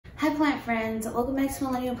Hi plant friends, welcome back to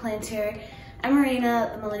Millennial Planter. I'm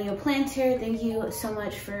Marina, the Millennial Planter. Thank you so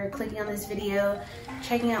much for clicking on this video,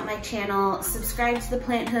 checking out my channel. Subscribe to the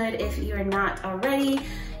Plant Hood if you're not already.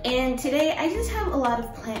 And today I just have a lot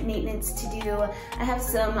of plant maintenance to do. I have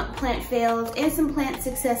some plant fails and some plant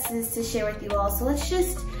successes to share with you all. So let's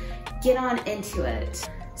just get on into it.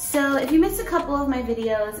 So if you missed a couple of my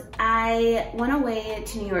videos, I went away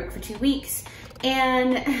to New York for 2 weeks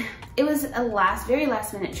and it was a very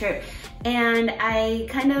last minute trip. And I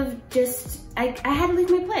kind of I had to leave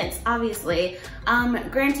my plants, obviously.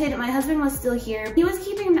 Granted, my husband was still here. He was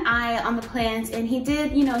keeping an eye on the plants and he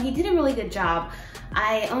did a really good job.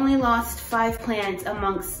 I only lost 5 plants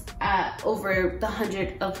amongst over the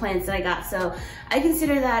 100 of plants that I got, so I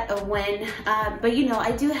consider that a win. But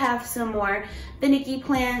I do have some more finicky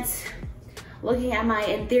plants. Looking at my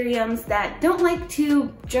anthuriums that don't like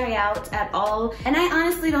to dry out at all, and I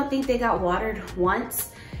honestly don't think they got watered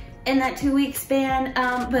once in that 2-week span,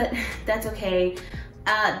 but that's okay.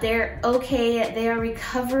 They're okay, they are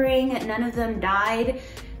recovering, none of them died.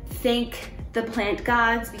 Thank the plant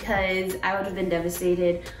gods, because I would have been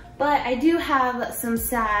devastated. But I do have some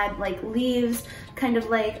sad leaves, kind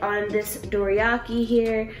of like on this Doriaki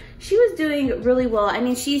here. She was doing really well. I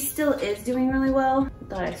mean, she still is doing really well.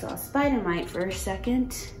 Thought I saw a spider mite for a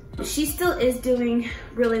second. She still is doing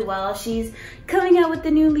really well. She's coming out with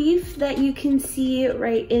the new leaf that you can see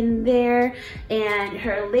right in there. And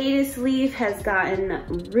her latest leaf has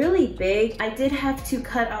gotten really big. I did have to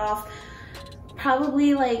cut off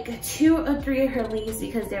probably 2 or 3 of her leaves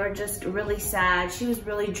because they were just really sad. She was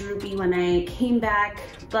really droopy when I came back,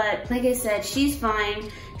 but like I said, she's fine.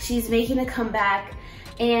 She's making a comeback,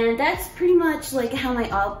 and that's pretty much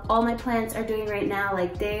how all my plants are doing right now.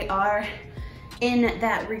 They are in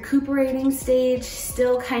that recuperating stage,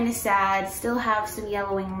 still kind of sad, still have some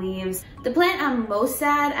yellowing leaves. The plant I'm most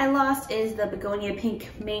sad I lost is the begonia pink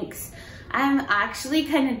minx. I'm actually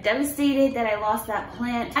kind of devastated that I lost that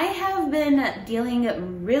plant. I have been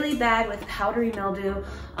dealing really bad with powdery mildew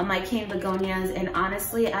on my cane begonias, and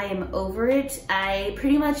honestly, I am over it. I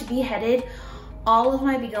pretty much beheaded all of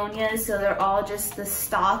my begonias, so they're all just the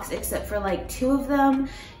stalks except for 2 of them,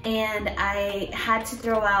 and I had to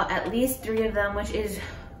throw out at least 3 of them, which is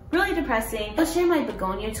really depressing. I'll share my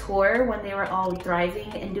begonia tour when they were all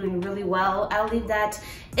thriving and doing really well. I'll leave that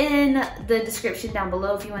in the description down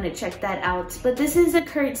below if you want to check that out. But this is the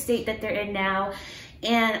current state that they're in now.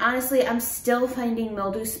 And honestly, I'm still finding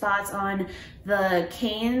mildew spots on the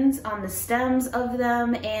canes, on the stems of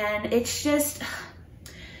them, and it's just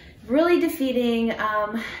really defeating.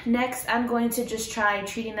 Next, I'm going to just try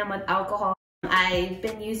treating them with alcohol. I've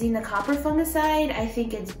been using the copper fungicide. I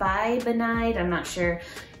think it's bibenide, I'm not sure,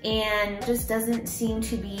 and just doesn't seem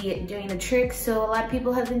to be doing the trick. So a lot of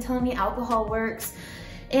people have been telling me alcohol works,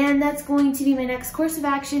 and that's going to be my next course of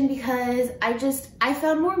action because I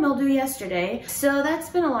found more mildew yesterday. So that's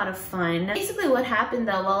been a lot of fun. Basically what happened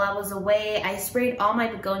though, while I was away, I sprayed all my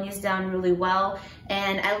begonias down really well,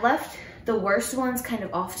 and I left the worst ones kind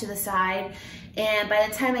of off to the side. And by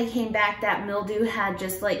the time I came back, that mildew had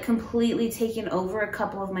just completely taken over a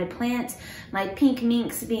couple of my plants, my pink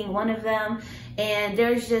minx being one of them. And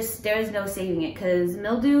there's no saving it because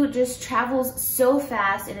mildew just travels so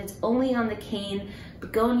fast, and it's only on the cane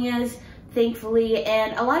begonias, thankfully.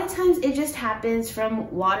 And a lot of times it just happens from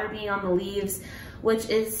water being on the leaves, which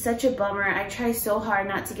is such a bummer. I try so hard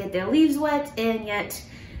not to get their leaves wet, and yet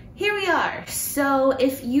here we are. So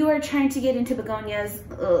if you are trying to get into begonias,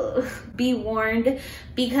 be warned,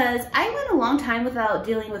 because I went a long time without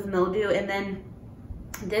dealing with mildew, and then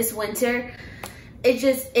this winter, it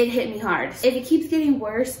hit me hard. If it keeps getting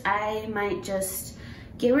worse, I might just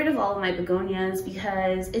get rid of all of my begonias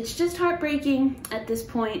because it's just heartbreaking at this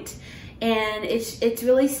point, and it's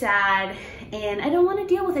really sad, and I don't want to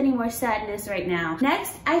deal with any more sadness right now.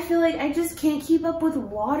 Next, I feel like I just can't keep up with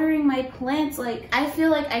watering my plants. I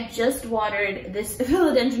feel like I just watered this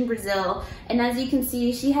Philodendron Brazil, and as you can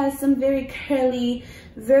see, she has some very curly,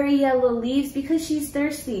 very yellow leaves because she's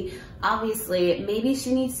thirsty. Obviously, maybe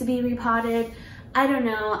she needs to be repotted. I don't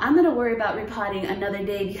know. I'm gonna worry about repotting another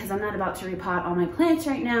day because I'm not about to repot all my plants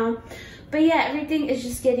right now. But yeah, everything is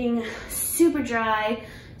just getting super dry,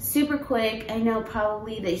 super quick. I know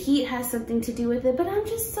probably the heat has something to do with it, but I'm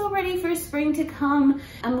just so ready for spring to come.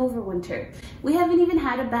 I'm over winter. We haven't even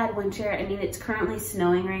had a bad winter. I mean, it's currently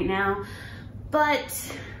snowing right now,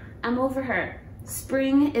 but I'm over her.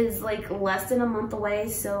 Spring is less than a month away,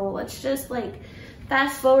 so let's just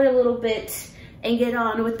fast forward a little bit and get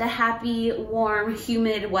on with the happy, warm,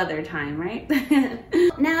 humid weather time, right?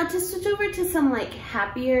 Now to switch over to some like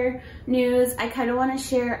happier news, I kind of want to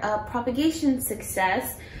share a propagation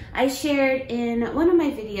success. I shared in one of my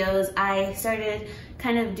videos, I started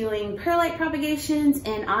kind of doing perlite propagations,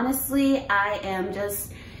 and honestly, I am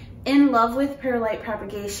just in love with perlite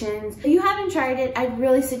propagations. If you haven't tried it, I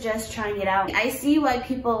really suggest trying it out. I see why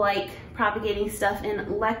people like propagating stuff in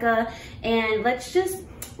leca, and let's just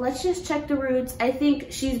check the roots. I think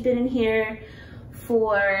she's been in here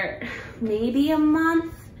for maybe a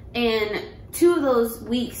month, and 2 of those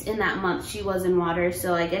weeks in that month she was in water,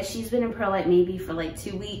 so I guess she's been in perlite maybe for like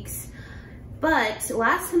 2 weeks. But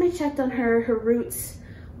last time I checked on her, her roots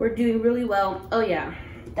were doing really well. Oh yeah,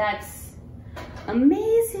 that's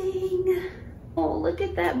amazing. Oh, look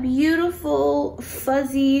at that beautiful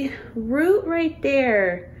fuzzy root right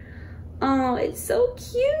there. Oh, it's so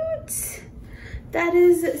cute. That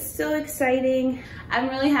is so exciting. I'm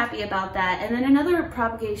really happy about that. And then another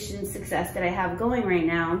propagation success that I have going right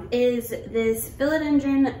now is this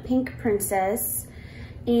philodendron pink princess.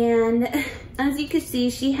 And as you can see,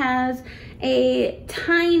 she has a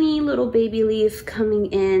tiny little baby leaf coming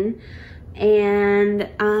in. And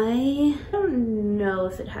I don't know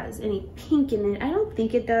if it has any pink in it. I don't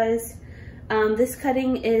think it does. This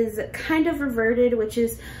cutting is kind of reverted, which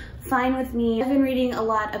is fine with me. I've been reading a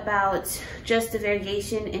lot about just the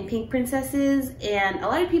variegation in pink princesses, and a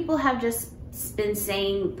lot of people have just been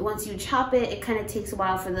saying once you chop it, it kind of takes a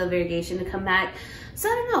while for the variegation to come back. So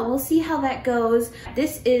I don't know, we'll see how that goes.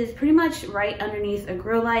 This is pretty much right underneath a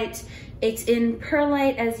grow light. It's in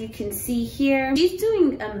perlite, as you can see here. She's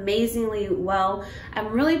doing amazingly well. I'm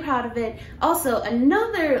really proud of it. Also,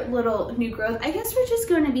 another little new growth. I guess we're just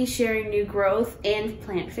going to be sharing new growth and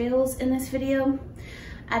plant fails in this video.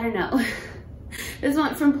 I don't know. This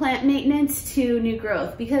went from plant maintenance to new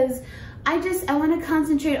growth because I want to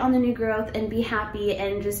concentrate on the new growth and be happy,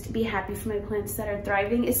 and just be happy for my plants that are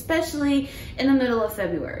thriving, especially in the middle of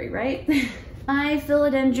February, right? My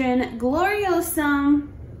philodendron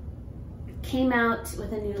gloriosum came out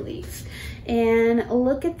with a new leaf, and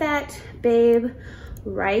look at that babe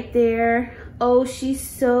right there. Oh, she's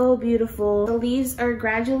so beautiful. The leaves are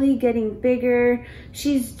gradually getting bigger.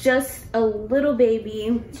 She's just a little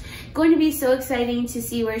baby. Going to be so exciting to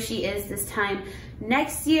see where she is this time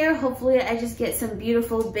next year. Hopefully I just get some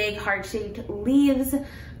beautiful big heart-shaped leaves.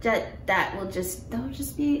 That will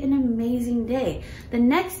just be an amazing day. The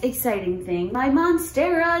next exciting thing, my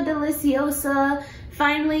Monstera deliciosa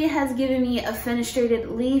finally has given me a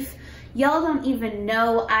fenestrated leaf. Y'all don't even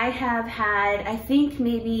know, I have had, I think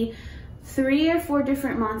maybe 3 or 4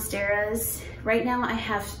 different monsteras. Right now I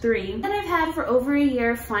have 3 that I've had for over a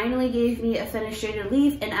year. Finally gave me a fenestrated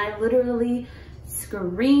leaf, and I literally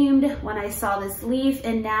screamed when I saw this leaf,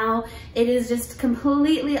 and now it is just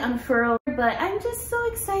completely unfurled. But I'm just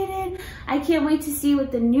so excited. I can't wait to see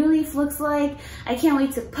what the new leaf looks like. I can't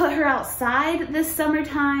wait to put her outside this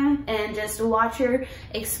summertime and just watch her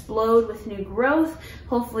explode with new growth.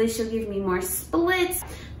 Hopefully she'll give me more splits.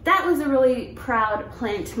 That was a really proud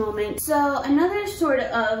plant moment. So another sort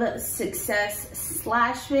of success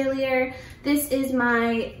slash failure. This is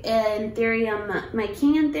my anthurium, my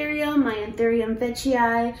king anthurium, my anthurium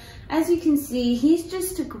veitchii. As you can see, he's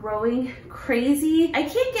just growing crazy. I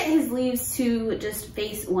can't get his leaves to just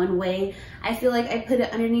face one way. I feel like I put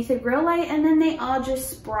it underneath a grow light and then they all just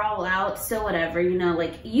sprawl out. So whatever, you know,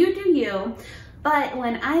 like you do you. But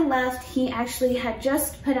when I left, he actually had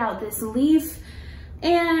just put out this leaf.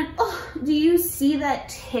 And oh, do you see that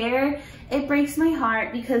tear? It breaks my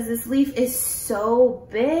heart because this leaf is so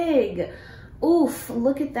big. Oof,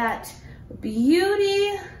 look at that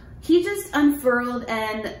beauty. He just unfurled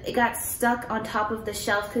and it got stuck on top of the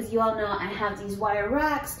shelf because you all know I have these wire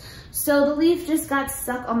racks. So the leaf just got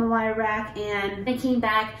stuck on the wire rack, and I came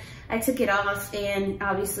back, I took it off, and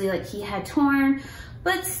obviously like he had torn.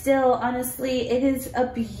 But still, honestly, it is a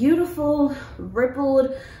beautiful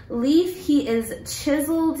rippled leaf. He is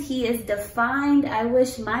chiseled, he is defined. I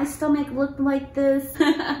wish my stomach looked like this.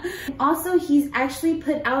 Also, he's actually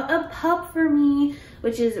put out a pup for me,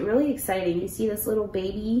 which is really exciting. You see this little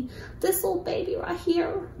baby right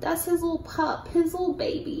here? That's his little pup, his little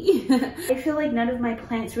baby. I feel like none of my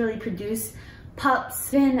plants really produce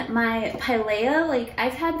pups. Even my pilea, like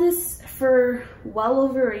I've had this for well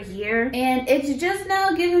over a year, and it's just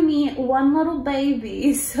now giving me one little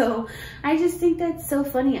baby. So I just think that's so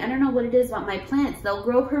funny. I don't know what it is about my plants. They'll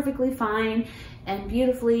grow perfectly fine and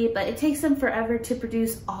beautifully, but it takes them forever to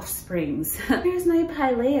produce offsprings. Here's my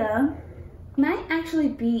pilea. Might actually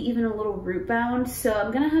be even a little root bound, so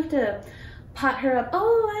I'm gonna have to pot her up.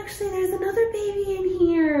 Oh, actually there's another baby in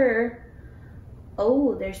here.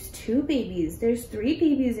 Oh, there's 2 babies. There's 3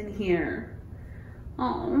 babies in here.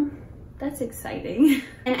 Oh, that's exciting.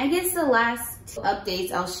 And I guess the last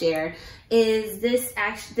updates I'll share is this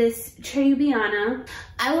Treubiana.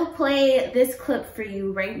 I will play this clip for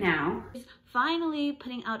you right now. Finally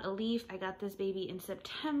putting out a leaf. I got this baby in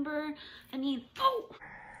September. And then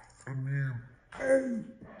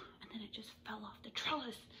it just fell off the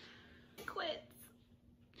trellis. It quits.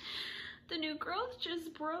 The new growth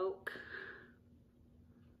just broke.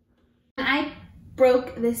 I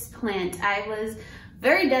broke this plant. I was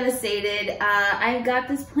very devastated. I got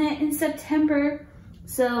this plant in September,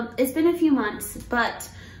 so it's been a few months, but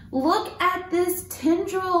look at this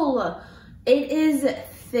tendril. It is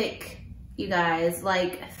thick, you guys,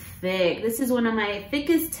 like thick. This is one of my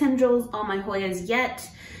thickest tendrils on my Hoyas yet.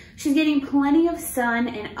 She's getting plenty of sun,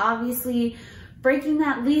 and obviously breaking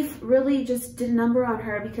that leaf really just did a number on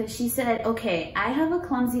her, because she said, okay, I have a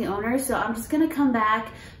clumsy owner, so I'm just gonna come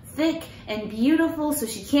back thick and beautiful so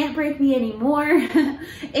she can't break me anymore.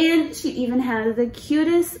 And she even has the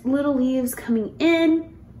cutest little leaves coming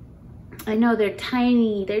in. I know they're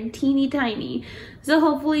tiny, they're teeny tiny, so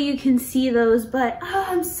hopefully you can see those, but oh,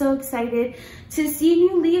 I'm so excited to see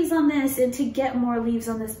new leaves on this and to get more leaves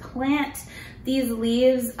on this plant. These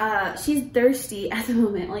leaves, she's thirsty at the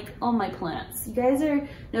moment, like all my plants. You guys are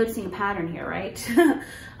noticing a pattern here, right?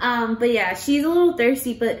 But yeah, she's a little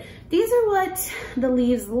thirsty, but these are what the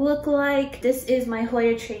leaves look like. This is my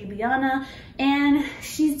Hoya Treubiana, and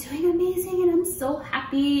she's doing amazing, and I'm so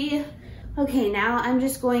happy. Okay, now I'm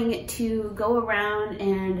just going to go around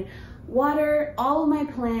and water all of my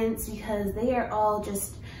plants because they are all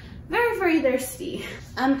just very, very thirsty.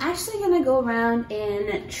 I'm actually gonna go around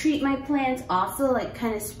and treat my plants also, like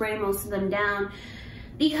kind of spray most of them down,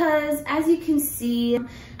 because as you can see,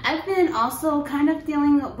 I've been also kind of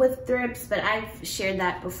dealing with thrips, but I've shared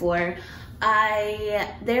that before.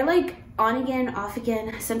 They're like on again, off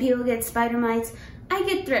again. Some people get spider mites. I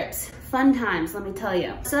get thrips. Fun times, let me tell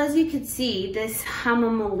you. So as you can see, this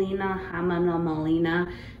Hamonolina,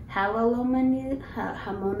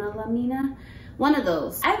 one of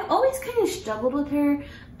those. I've always kind of struggled with her.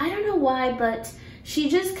 I don't know why, but she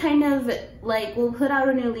just kind of like will put out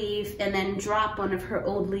a new leaf and then drop one of her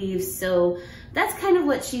old leaves. So that's kind of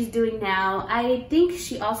what she's doing now. I think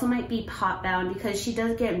she also might be pot bound because she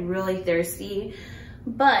does get really thirsty,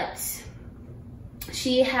 but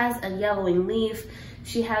she has a yellowing leaf.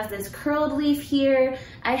 She has this curled leaf here.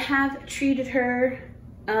 I have treated her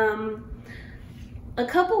a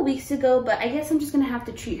couple weeks ago, but I guess I'm just gonna have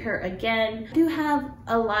to treat her again. I do have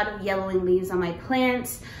a lot of yellowing leaves on my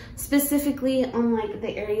plants, specifically on like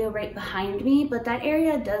the area right behind me, but that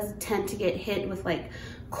area does tend to get hit with like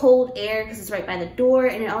cold air because it's right by the door,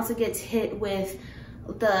 and it also gets hit with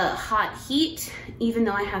the hot heat. Even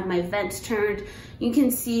though I have my vents turned, you can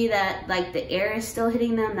see that like the air is still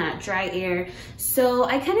hitting them, that dry air. So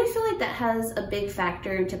I kind of feel like that has a big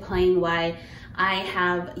factor into playing why I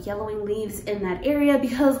have yellowing leaves in that area,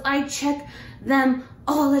 because I check them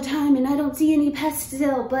all the time and I don't see any pests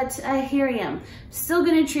still, but here I am. Still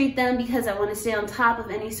gonna treat them because I want to stay on top of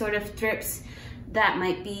any sort of thrips that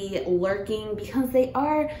might be lurking, because they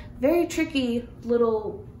are very tricky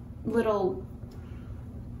little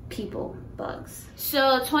people, bugs.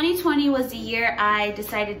 So 2020 was the year I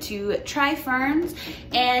decided to try ferns,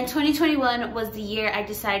 and 2021 was the year I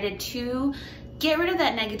decided to get rid of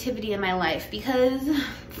that negativity in my life, because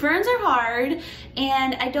ferns are hard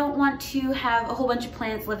and I don't want to have a whole bunch of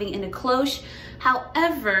plants living in a cloche.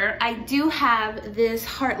 However, I do have this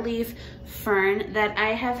heartleaf fern that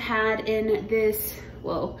I have had in this,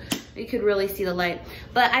 whoa, you could really see the light,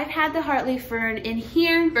 but I've had the heartleaf fern in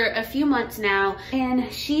here for a few months now, and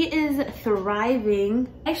she is thriving.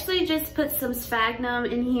 I actually just put some sphagnum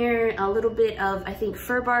in here, a little bit of, I think,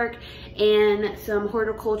 fir bark, and some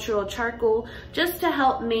horticultural charcoal just to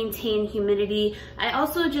help maintain humidity. I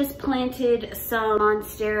also just planted some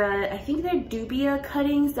monstera, I think they're dubia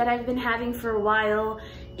cuttings that I've been having for a while,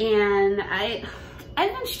 and I've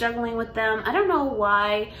been struggling with them. I don't know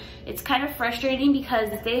why. It's kind of frustrating because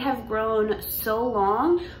they have grown so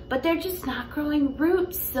long, but they're just not growing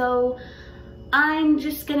roots. So I'm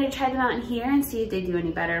just gonna try them out in here and see if they do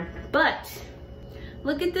any better. But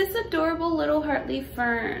look at this adorable little heartleaf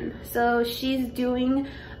fern. So she's doing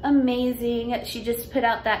amazing. She just put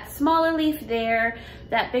out that smaller leaf there.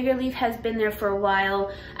 That bigger leaf has been there for a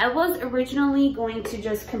while. I was originally going to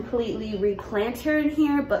just completely replant her in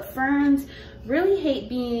here, but ferns really hate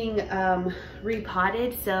being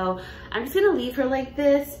repotted, so I'm just gonna leave her like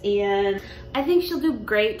this, and I think she'll do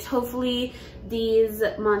great. Hopefully these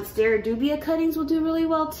monstera dubia cuttings will do really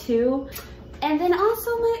well too. And then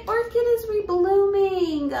also my orchid is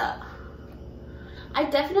reblooming. I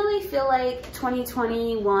definitely feel like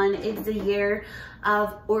 2021 is the year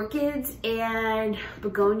of orchids and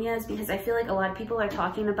begonias, because I feel like a lot of people are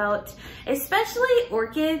talking about, especially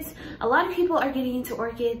orchids. A lot of people are getting into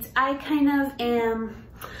orchids. I kind of am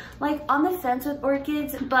like on the fence with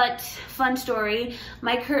orchids, but fun story,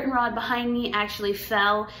 my curtain rod behind me actually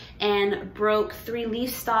fell and broke 3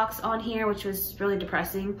 leaf stalks on here, which was really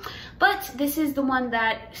depressing. But this is the one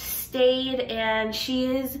that stayed, and she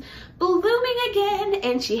is blooming again,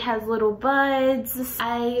 and she has little buds.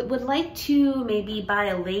 I would like to maybe buy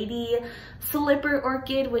a lady slipper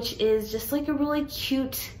orchid, which is just like a really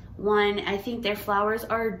cute one. I think their flowers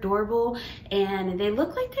are adorable and they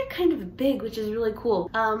look like they're kind of big, which is really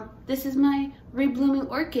cool. This is my reblooming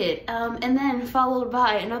orchid, and then followed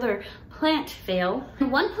by another plant fail.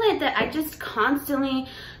 One plant that I just constantly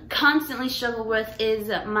struggle with is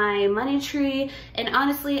my money tree, and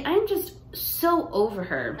honestly I'm just so over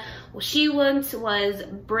her. She once was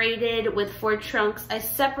braided with 4 trunks. I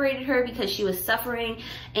separated her because she was suffering,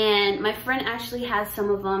 and my friend actually has some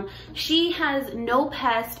of them. She has no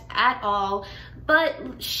pest at all, but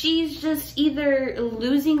she's just either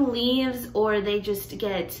losing leaves or they just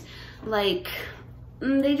get like,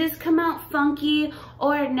 they just come out funky,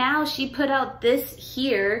 or now she put out this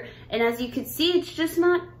here, and as you can see, it's just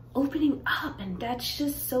not opening up, and that's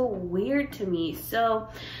just so weird to me. So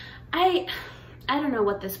I don't know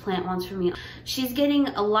what this plant wants from me. She's getting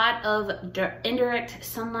a lot of indirect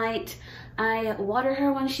sunlight. I water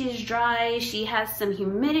her when she's dry. She has some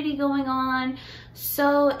humidity going on.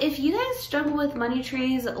 So if you guys struggle with money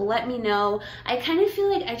trees, let me know. I kind of feel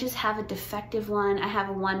like I just have a defective one. I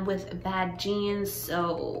have one with bad genes,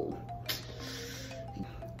 so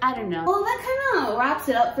I don't know. Well, that kind of wraps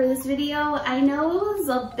it up for this video. I know it was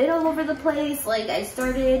a bit all over the place. Like, I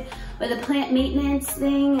started with a plant maintenance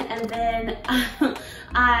thing, and then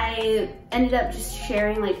I ended up just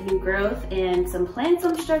sharing like new growth and some plants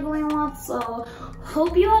I'm struggling with. So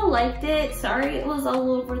hope you all liked it. Sorry it was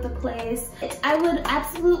all over the place. I would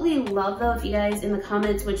absolutely love though if you guys in the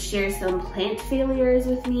comments would share some plant failures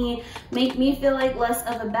with me, make me feel like less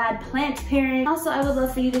of a bad plant parent. Also, I would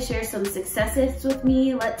love for you to share some successes with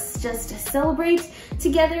me. Let's just celebrate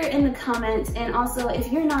together in the comments. And also,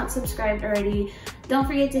 if you're not subscribed already, don't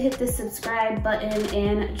forget to hit the subscribe button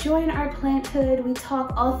and join our plant hood. We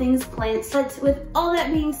talk all things plants. But with all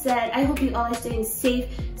that being said, I hope you all are staying safe,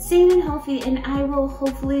 sane, and healthy, and I will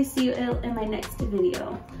hopefully see you in my next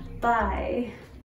video. Bye.